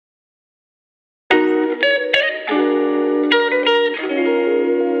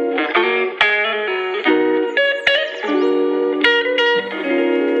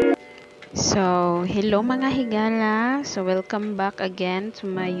Hello mga higala. So, welcome back again to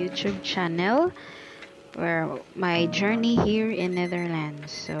my YouTube channel where my journey here in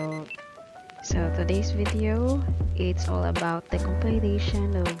Netherlands. So today's video, it's all about the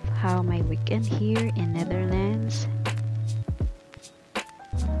compilation of how my weekend here in Netherlands.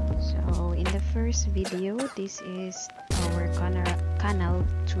 So, in the first video, this is our canal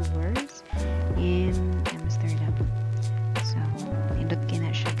tours in Amsterdam. So, nindot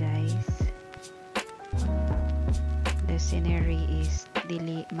kina siya guys. The scenery is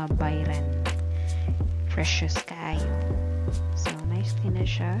dili mabayran, precious kayo. So nice kina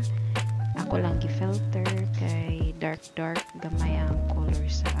siya. Ako lang gi-filter kay dark gamay ang color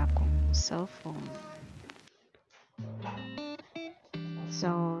sa akong cellphone.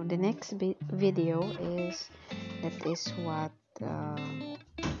 So the next video is what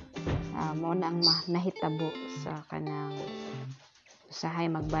mo na ang nahitabo sa kanang usahay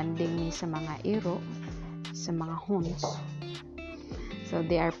magbanding ni sa mga iro, sa mga hoons. So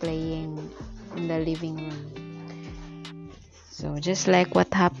they are playing in the living room. So just like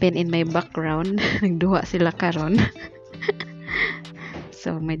what happened in my background, nagduwa sila karon.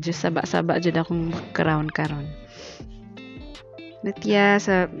 So medyo saba-saba jud akong background karon. But yeah,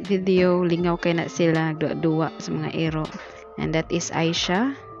 sa video lingaw kay na sila nagduwa sa mga iro. And that is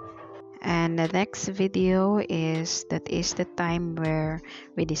Aisha. And the next video is the time where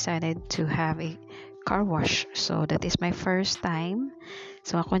we decided to have a car wash. So that is my first time.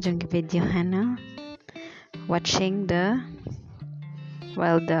 So ako yung video na watching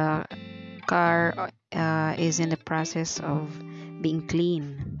while the car is in the process of being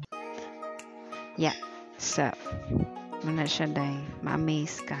clean. Yeah. So muna siya day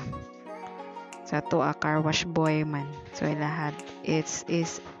ma-amaze ka. So to a car wash boy man. So lahat it's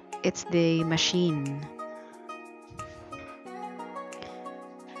the machine.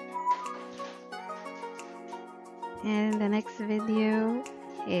 And the next video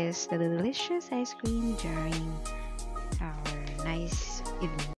is the delicious ice cream during our nice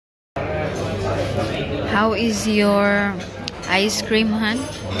evening. How is your ice cream, Han?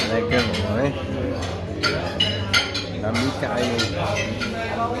 Lekker mooi.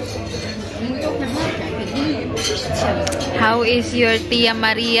 How is your Tia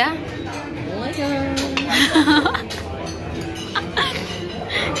Maria?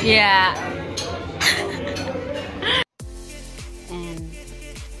 Yeah. And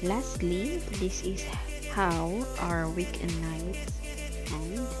lastly, this is how our weekend nights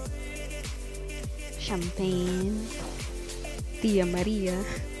and champagne, Tia Maria.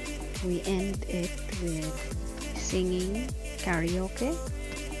 We end it with singing karaoke.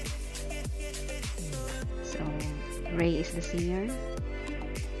 So Ray is the singer.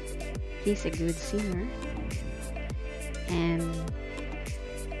 He's a good singer. And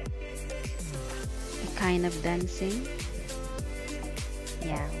a kind of dancing.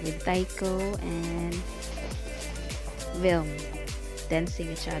 Yeah, with Taiko and Wilm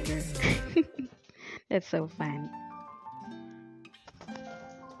dancing each other. That's so fun.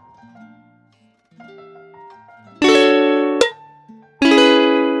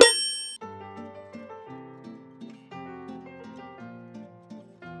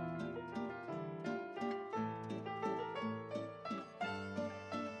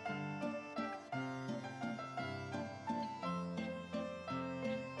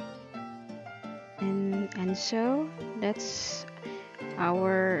 And so that's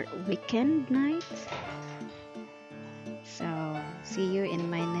our weekend night. So see you in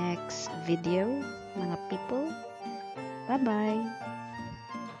my next video, mga people. Bye bye.